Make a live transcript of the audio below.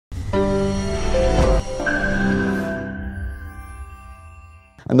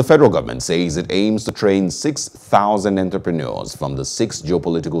And the federal government says it aims to train 6,000 entrepreneurs from the 6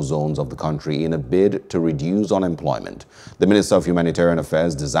 geopolitical zones of the country in a bid to reduce unemployment. The Minister of Humanitarian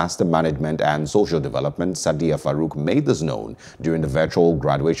Affairs, Disaster Management and Social Development, Sadiya Farouk, made this known during the virtual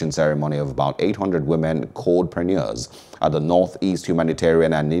graduation ceremony of about 800 women Code-Preneurs at the Northeast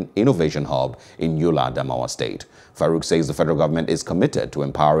Humanitarian and Innovation Hub in Yola, Adamawa State. Farouk says the federal government is committed to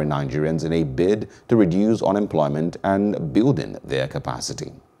empowering Nigerians in a bid to reduce unemployment and building their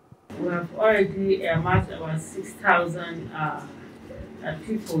capacity. We have already earmarked about 6,000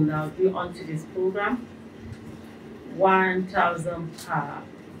 people that will be onto this program, 1,000 per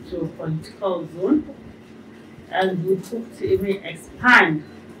geopolitical zone, and we hope to even expand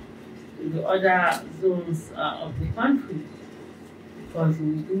to the other zones of the country, because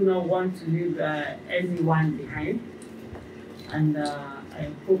we do not want to leave anyone behind. And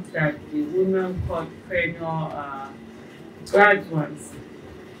I hope that the women code-preneur graduates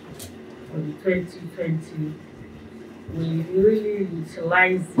for the 2020 will really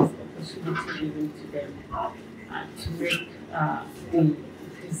utilize this opportunity given to them to make the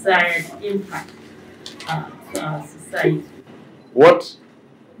desired impact to our society. What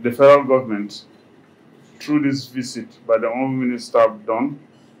the federal government, through this visit by the Home Minister, have done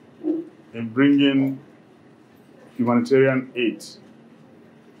in bringing humanitarian aid,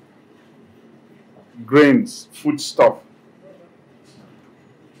 grains, foodstuff,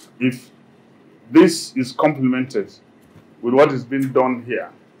 if this is complemented with what is being done here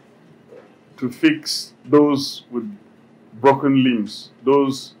to fix those with broken limbs,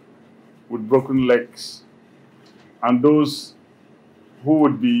 those with broken legs, and those who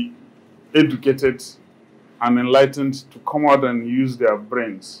would be educated and enlightened to come out and use their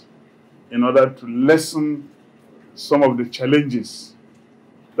brains in order to lessen some of the challenges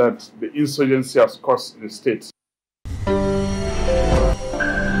that the insurgency has caused in the state.